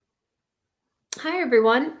Hi,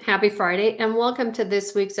 everyone. Happy Friday, and welcome to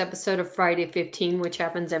this week's episode of Friday 15, which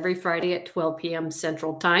happens every Friday at 12 p.m.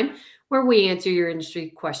 Central Time, where we answer your industry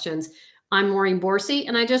questions. I'm Maureen Borsey,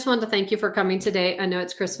 and I just want to thank you for coming today. I know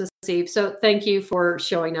it's Christmas Eve, so thank you for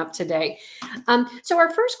showing up today. So our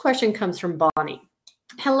first question comes from Bonnie.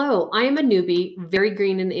 Hello, I am a newbie, very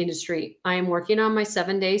green in the industry. I am working on my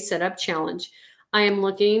 7-day setup challenge. I am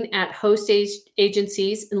looking at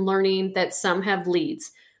agencies and learning that some have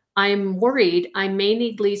leads. I'm worried I may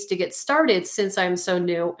need leads to get started since I'm so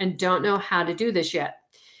new and don't know how to do this yet.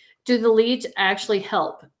 Do the leads actually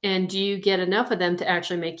help? And do you get enough of them to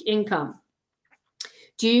actually make income?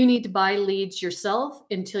 Do you need to buy leads yourself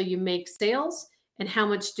until you make sales? And how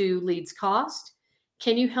much do leads cost?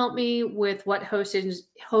 Can you help me with what host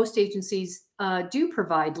agencies do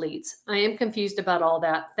provide leads? I am confused about all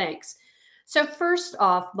that. Thanks. So first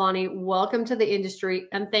off, Bonnie, welcome to the industry,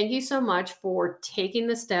 and thank you so much for taking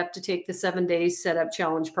the step to take the 7-day setup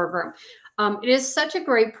challenge program. It is such a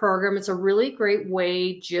great program. It's a really great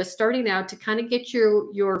way, just starting out, to kind of get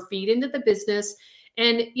your feet into the business.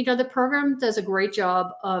 And the program does a great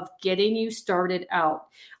job of getting you started out.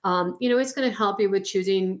 It's going to help you with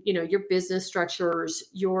choosing your business structures,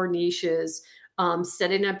 your niches,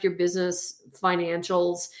 setting up your business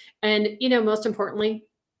financials, and most importantly,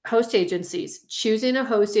 host agencies. Choosing a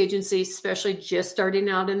host agency, especially just starting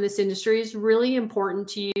out in this industry, is really important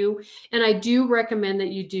to you. And I do recommend that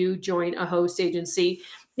you do join a host agency.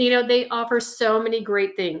 They offer so many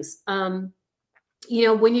great things. When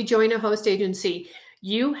you join a host agency,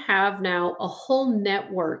 you have now a whole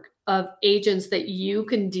network of agents that you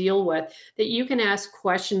can deal with, that you can ask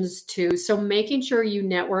questions to. So making sure you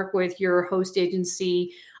network with your host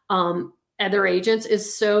agency other agents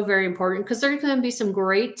is so very important, because there's going to be some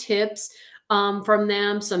great tips from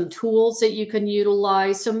them, some tools that you can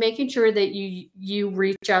utilize. So making sure that you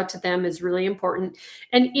reach out to them is really important.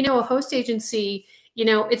 And a host agency,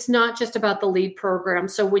 it's not just about the lead program.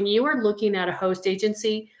 So when you are looking at a host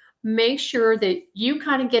agency, make sure that you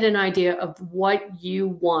kind of get an idea of what you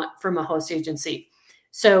want from a host agency.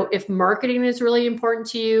 So if marketing is really important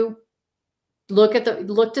to you, look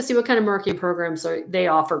to see what kind of marketing programs they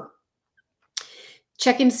offer.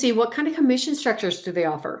 Checking to see what kind of commission structures do they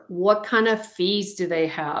offer? What kind of fees do they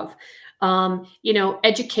have?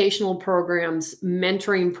 Educational programs,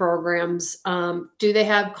 mentoring programs. Do they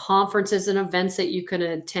have conferences and events that you can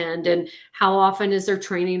attend? And how often is their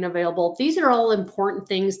training available? These are all important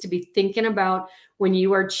things to be thinking about when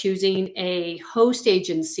you are choosing a host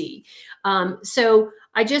agency. So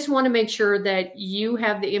I just want to make sure that you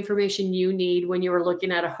have the information you need when you are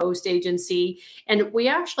looking at a host agency. And we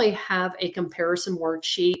actually have a comparison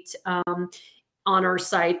worksheet on our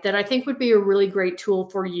site that I think would be a really great tool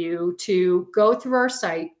for you to go through our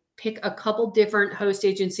site, pick a couple different host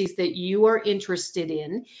agencies that you are interested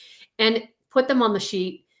in, and put them on the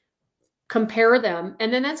sheet, compare them,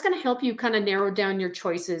 and then that's going to help you kind of narrow down your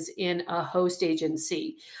choices in a host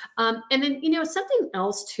agency. And then, something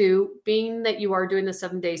else too, being that you are doing the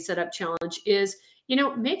 7-day setup challenge, is,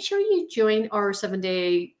 make sure you join our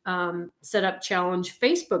 7-day setup challenge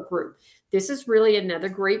Facebook group. This is really another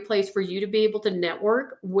great place for you to be able to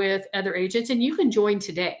network with other agents, and you can join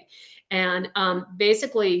today. And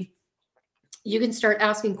basically, you can start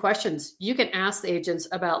asking questions. You can ask the agents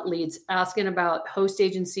about leads, asking about host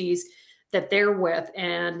agencies that they're with,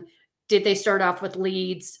 and did they start off with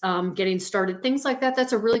leads, getting started, things like that.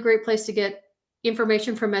 That's a really great place to get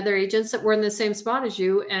information from other agents that were in the same spot as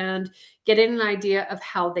you and getting an idea of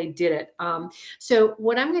how they did it. So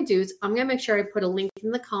what I'm going to do is I'm going to make sure I put a link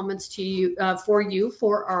in the comments to you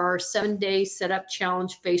for our 7-day setup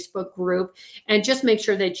challenge Facebook group, and just make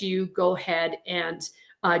sure that you go ahead and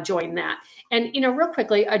join that. And, real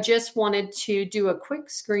quickly, I just wanted to do a quick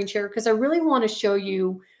screen share because I really want to show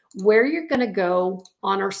you where you're going to go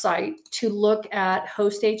on our site to look at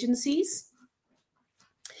host agencies.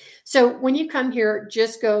 So when you come here,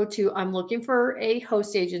 just go to I'm looking for a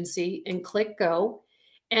host agency and click go.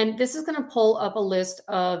 And this is going to pull up a list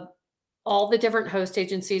of all the different host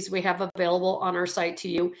agencies we have available on our site to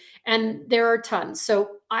you. And there are tons.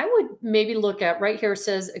 So I would maybe look at right here, it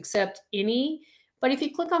says accept any. But if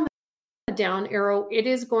you click on the down arrow, it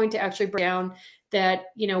is going to actually break down that,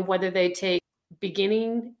 whether they take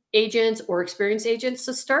beginning agents or experienced agents.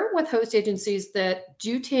 So start with host agencies that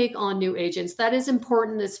do take on new agents. That is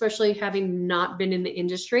important, especially having not been in the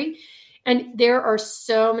industry. And there are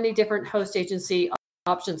so many different host agency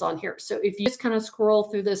options on here. So if you just kind of scroll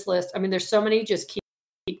through this list, there's so many, just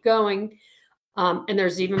keep going. And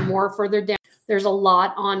there's even more further down. There's a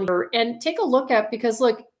lot on here, and take a look at, because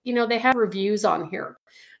look, they have reviews on here.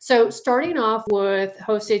 So starting off with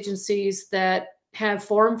host agencies that have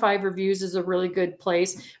 4 and 5 reviews is a really good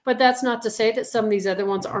place, but that's not to say that some of these other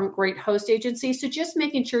ones aren't great host agencies. So just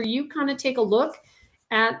making sure you kind of take a look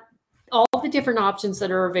at all the different options that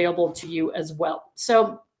are available to you as well.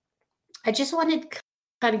 So I just wanted to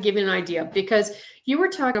kind of give you an idea, because you were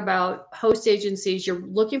talking about host agencies. You're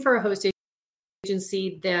looking for a host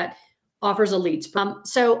agency that offers a leads.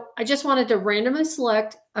 So I just wanted to randomly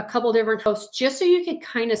select a couple different hosts just so you can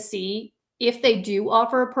kind of see if they do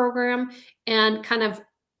offer a program and kind of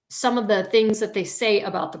some of the things that they say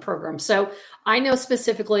about the program. So I know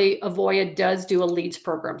specifically Avoya does do a leads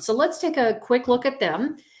program. So let's take a quick look at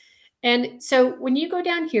them. And so when you go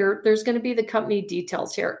down here, there's going to be the company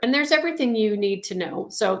details here, and there's everything you need to know.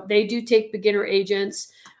 So they do take beginner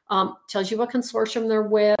agents, tells you what consortium they're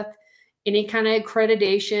with, any kind of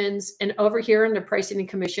accreditations. And over here in the pricing and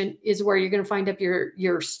commission is where you're going to find up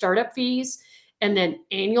your startup fees, and then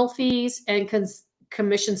annual fees and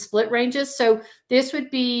commission split ranges. So this would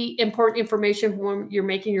be important information when you're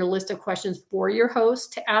making your list of questions for your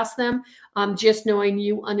host to ask them. Just knowing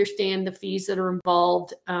you understand the fees that are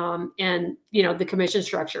involved, and the commission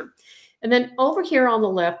structure. And then over here on the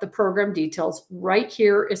left, the program details. Right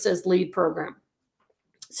here it says lead program.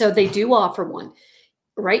 So they do offer one.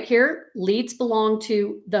 Right here, leads belong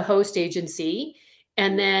to the host agency.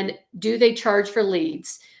 And then do they charge for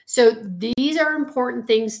leads? So these are important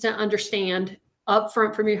things to understand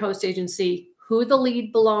upfront from your host agency: who the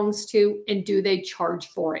lead belongs to, and do they charge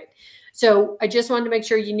for it? So I just wanted to make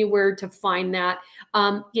sure you knew where to find that.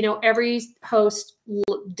 Every host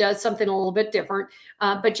does something a little bit different,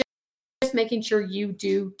 but just making sure you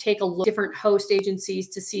do take a look at different host agencies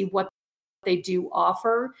to see what they do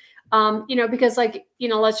offer. Because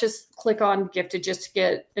let's just click on Gifted just to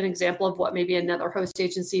get an example of what maybe another host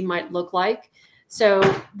agency might look like. So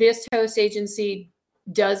this host agency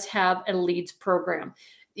does have a leads program,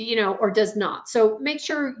 or does not. So make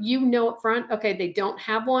sure up front, okay, they don't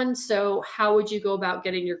have one. So how would you go about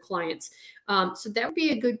getting your clients? So that would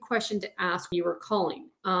be a good question to ask when you were calling.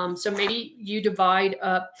 So maybe you divide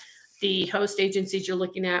up the host agencies you're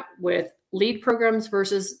looking at with lead programs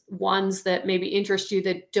versus ones that maybe interest you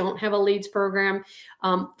that don't have a leads program,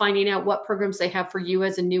 finding out what programs they have for you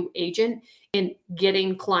as a new agent and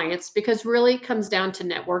getting clients, because really it comes down to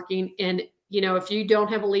networking. And, if you don't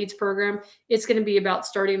have a leads program, it's going to be about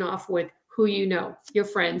starting off with who your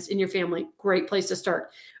friends and your family. Great place to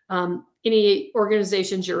start. Any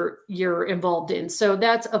organizations you're involved in. So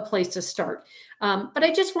that's a place to start. But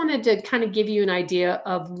I just wanted to kind of give you an idea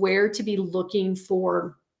of where to be looking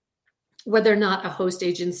for whether or not a host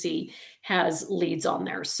agency has leads on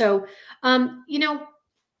there. So,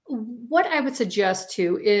 what I would suggest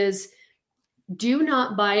too is do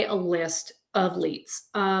not buy a list of leads.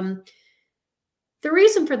 The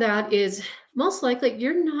reason for that is most likely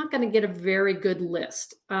you're not going to get a very good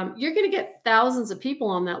list. You're going to get thousands of people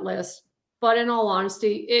on that list, but in all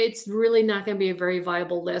honesty, it's really not going to be a very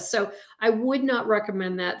viable list. So I would not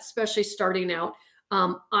recommend that, especially starting out.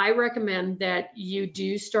 I recommend that you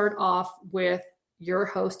do start off with your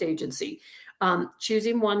host agency.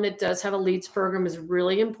 Choosing one that does have a leads program is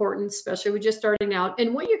really important, especially with just starting out.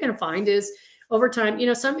 And what you're going to find is over time,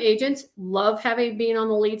 some agents love being on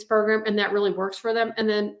the leads program, and that really works for them. And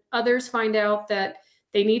then others find out that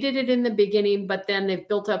they needed it in the beginning, but then they've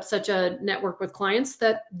built up such a network with clients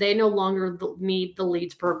that they no longer need the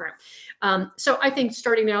leads program. So I think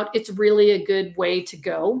starting out, it's really a good way to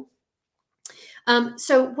go.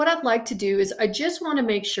 So what I'd like to do is I just want to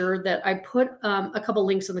make sure that I put a couple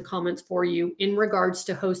links in the comments for you in regards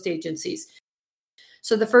to host agencies.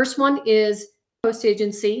 So the first one is host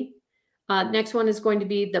agency. Next one is going to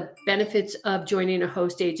be the benefits of joining a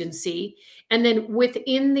host agency. And then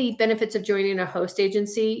within the benefits of joining a host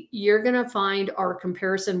agency, you're going to find our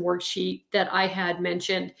comparison worksheet that I had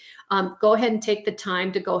mentioned. Go ahead and take the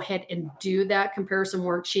time to go ahead and do that comparison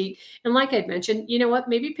worksheet. And like I'd mentioned,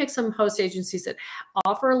 maybe pick some host agencies that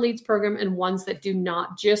offer a leads program and ones that do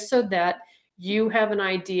not, just so that you have an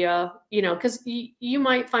idea, because you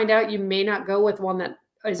might find out you may not go with one that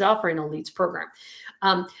is offering a leads program.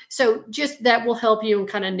 So just that will help you in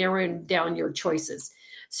kind of narrowing down your choices.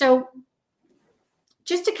 So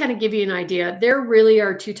just to kind of give you an idea, there really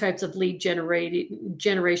are two types of lead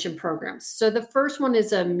generation programs. So the first one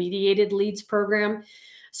is a mediated leads program.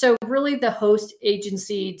 So really the host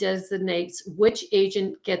agency designates which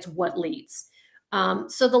agent gets what leads.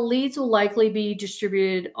 So the leads will likely be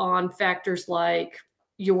distributed on factors like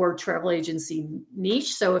your travel agency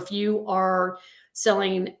niche. So if you are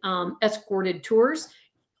selling escorted tours,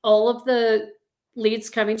 all of the leads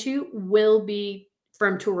coming to you will be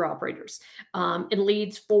from tour operators, and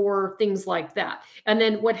leads for things like that. And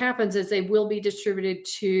then what happens is they will be distributed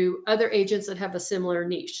to other agents that have a similar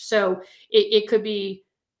niche. So it could be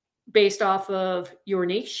based off of your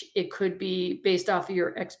niche. It could be based off of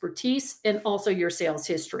your expertise and also your sales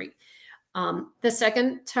history. The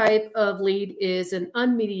second type of lead is an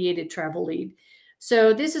unmediated travel lead.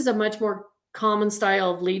 So this is a much more common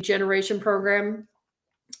style of lead generation program.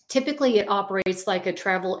 Typically, it operates like a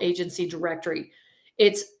travel agency directory.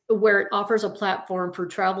 It's where it offers a platform for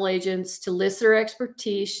travel agents to list their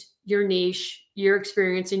expertise, your niche, your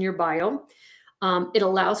experience, and your bio. It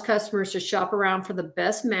allows customers to shop around for the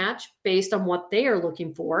best match based on what they are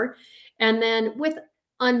looking for. And then with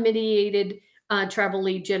unmediated travel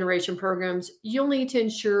lead generation programs, you'll need to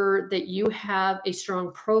ensure that you have a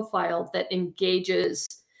strong profile that engages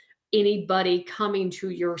anybody coming to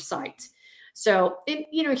your site. So,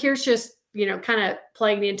 here's just, kind of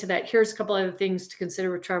playing into that. Here's a couple other things to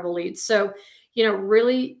consider with travel leads. So,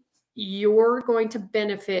 really you're going to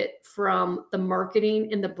benefit from the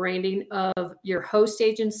marketing and the branding of your host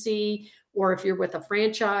agency, or if you're with a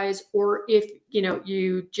franchise, or if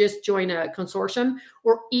you just join a consortium,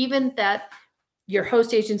 or even that your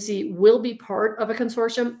host agency will be part of a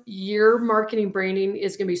consortium. Your marketing branding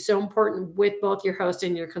is going to be so important with both your host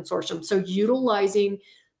and your consortium. So utilizing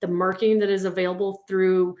the marketing that is available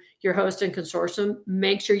through your host and consortium,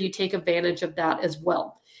 make sure you take advantage of that as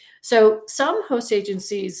well. So some host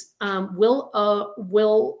agencies will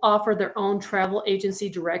offer their own travel agency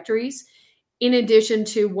directories, in addition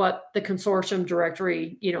to what the consortium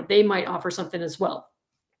directory, they might offer something as well.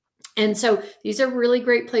 And so these are really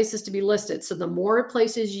great places to be listed. So the more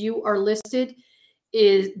places you are listed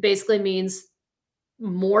is basically means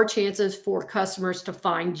more chances for customers to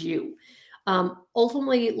find you.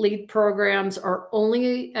 Ultimately, lead programs are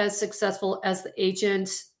only as successful as the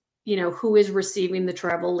agent, who is receiving the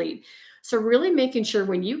travel lead. So really making sure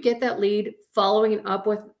when you get that lead, following up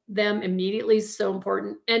with them immediately is so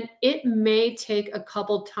important. And it may take a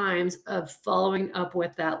couple times of following up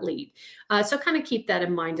with that lead. So kind of keep that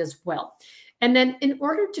in mind as well. And then in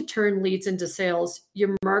order to turn leads into sales,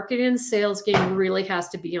 your marketing and sales game really has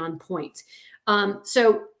to be on point.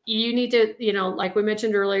 So you need to, like we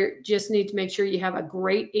mentioned earlier, just need to make sure you have a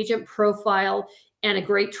great agent profile and a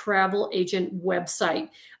great travel agent website.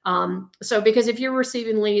 So because if you're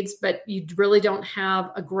receiving leads, but you really don't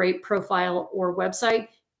have a great profile or website,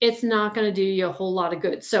 it's not going to do you a whole lot of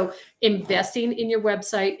good. So investing in your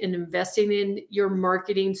website and investing in your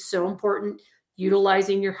marketing, so important.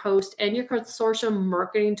 Utilizing your host and your consortium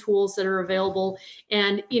marketing tools that are available.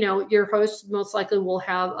 And, your host most likely will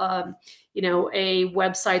have, a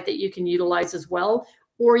website that you can utilize as well,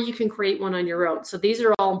 or you can create one on your own. So these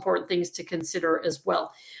are all important things to consider as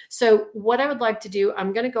well. So what I would like to do,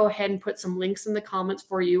 I'm going to go ahead and put some links in the comments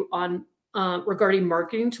for you on regarding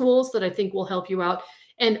marketing tools that I think will help you out,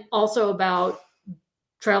 and also about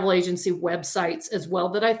travel agency websites as well,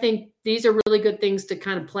 that I think these are really good things to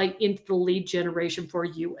kind of play into the lead generation for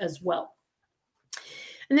you as well.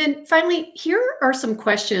 And then finally, here are some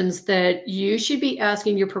questions that you should be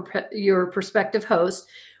asking your prospective host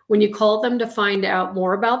when you call them to find out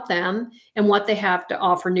more about them and what they have to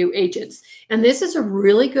offer new agents. And this is a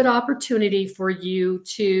really good opportunity for you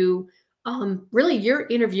to really, you're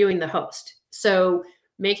interviewing the host. So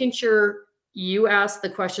making sure you ask the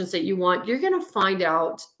questions that you want, you're going to find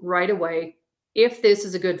out right away if this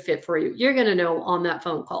is a good fit for you. You're going to know on that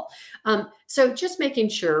phone call. So just making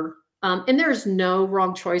sure, and there's no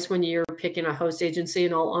wrong choice when you're picking a host agency,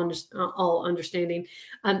 in all understanding.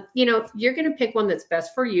 You're going to pick one that's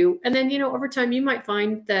best for you. And then, over time, you might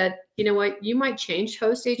find that, you might change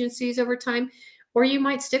host agencies over time, or you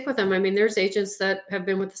might stick with them. I mean, there's agents that have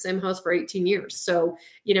been with the same host for 18 years. So,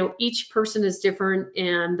 each person is different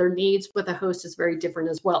and their needs with a host is very different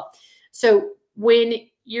as well. So when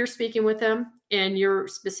you're speaking with them and you're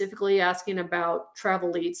specifically asking about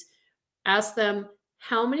travel leads, ask them,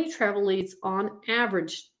 how many travel leads on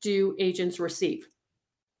average do agents receive?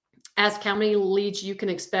 Ask how many leads you can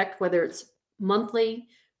expect, whether it's monthly,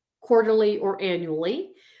 quarterly, or annually.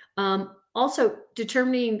 Also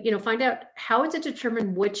determining, find out how is it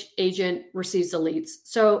determined which agent receives the leads.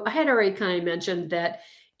 So I had already kind of mentioned that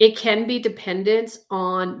it can be dependent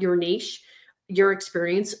on your niche, your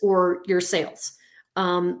experience, or your sales.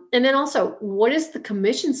 And then also, what is the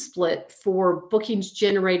commission split for bookings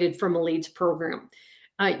generated from a leads program?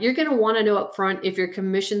 You're going to want to know up front if your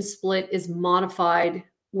commission split is modified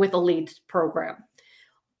with a leads program.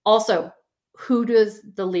 Also, who does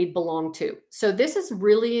the lead belong to? So this is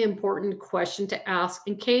really important question to ask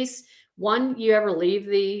in case, one, you ever leave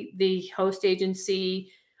the host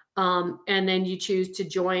agency, and then you choose to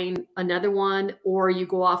join another one, or you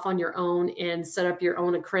go off on your own and set up your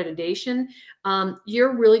own accreditation,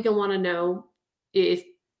 you're really going to want to know if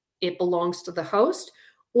it belongs to the host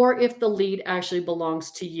or if the lead actually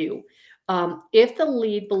belongs to you. If the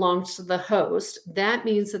lead belongs to the host, that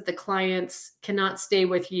means that the clients cannot stay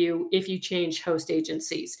with you if you change host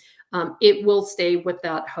agencies. It will stay with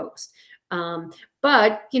that host.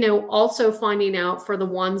 But, also finding out for the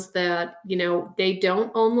ones that, they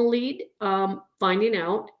don't own the lead, finding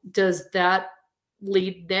out, does that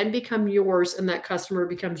lead then become yours and that customer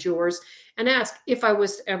becomes yours? And ask, if I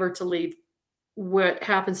was ever to leave, what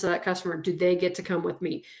happens to that customer? Do they get to come with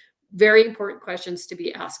me? Very important questions to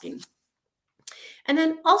be asking. And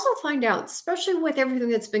then also find out, especially with everything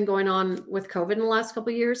that's been going on with COVID in the last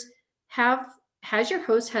couple of years, has your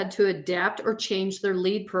host had to adapt or change their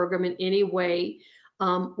lead program in any way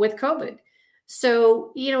with COVID?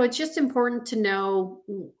 So, it's just important to know,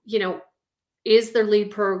 is their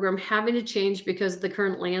lead program having to change because of the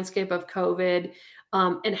current landscape of COVID,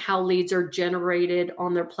 and how leads are generated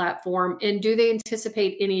on their platform? And do they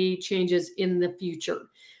anticipate any changes in the future?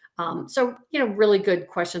 So, really good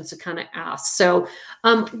questions to kind of ask. So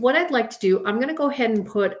what I'd like to do, I'm going to go ahead and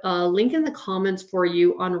put a link in the comments for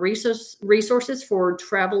you on resources for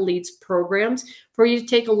travel leads programs for you to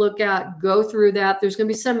take a look at, go through that. There's going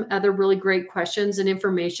to be some other really great questions and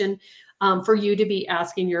information for you to be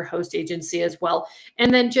asking your host agency as well.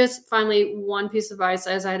 And then just finally, one piece of advice,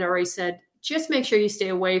 as I had already said, just make sure you stay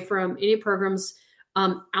away from any programs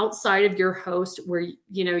outside of your host where,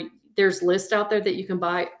 there's lists out there that you can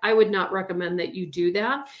buy. I would not recommend that you do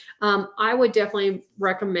that. I would definitely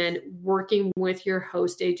recommend working with your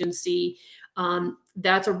host agency.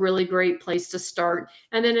 That's a really great place to start.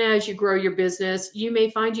 And then as you grow your business, you may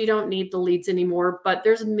find you don't need the leads anymore, but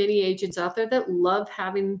there's many agents out there that love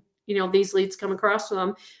having, these leads come across to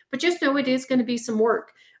them. But just know it is going to be some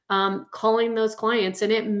work calling those clients,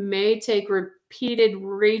 and it may take repeated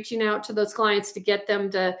reaching out to those clients to get them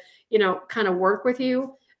to, kind of work with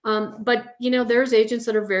you. But there's agents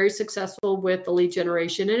that are very successful with the lead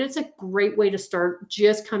generation, and it's a great way to start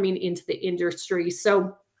just coming into the industry.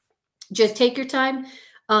 So just take your time,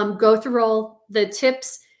 go through all the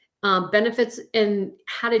tips, benefits, and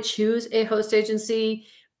how to choose a host agency,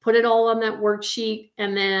 put it all on that worksheet,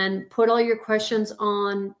 and then put all your questions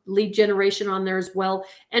on lead generation on there as well.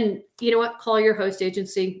 And you know what? Call your host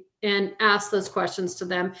agency and ask those questions to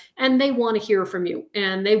them. And they want to hear from you,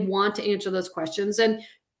 and they want to answer those questions. And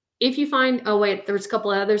if you find, oh, wait, there's a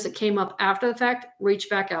couple of others that came up after the fact,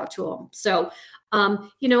 reach back out to them. So,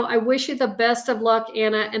 I wish you the best of luck,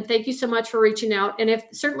 Anna, and thank you so much for reaching out. And if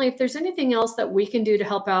there's anything else that we can do to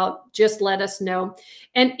help out, just let us know.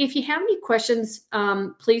 And if you have any questions,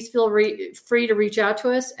 please feel free to reach out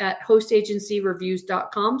to us at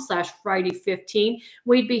hostagencyreviews.com/Friday15.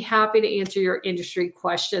 We'd be happy to answer your industry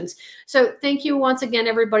questions. So thank you once again,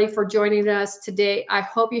 everybody, for joining us today. I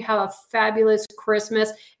hope you have a fabulous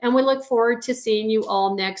Christmas, and we look forward to seeing you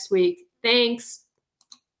all next week. Thanks.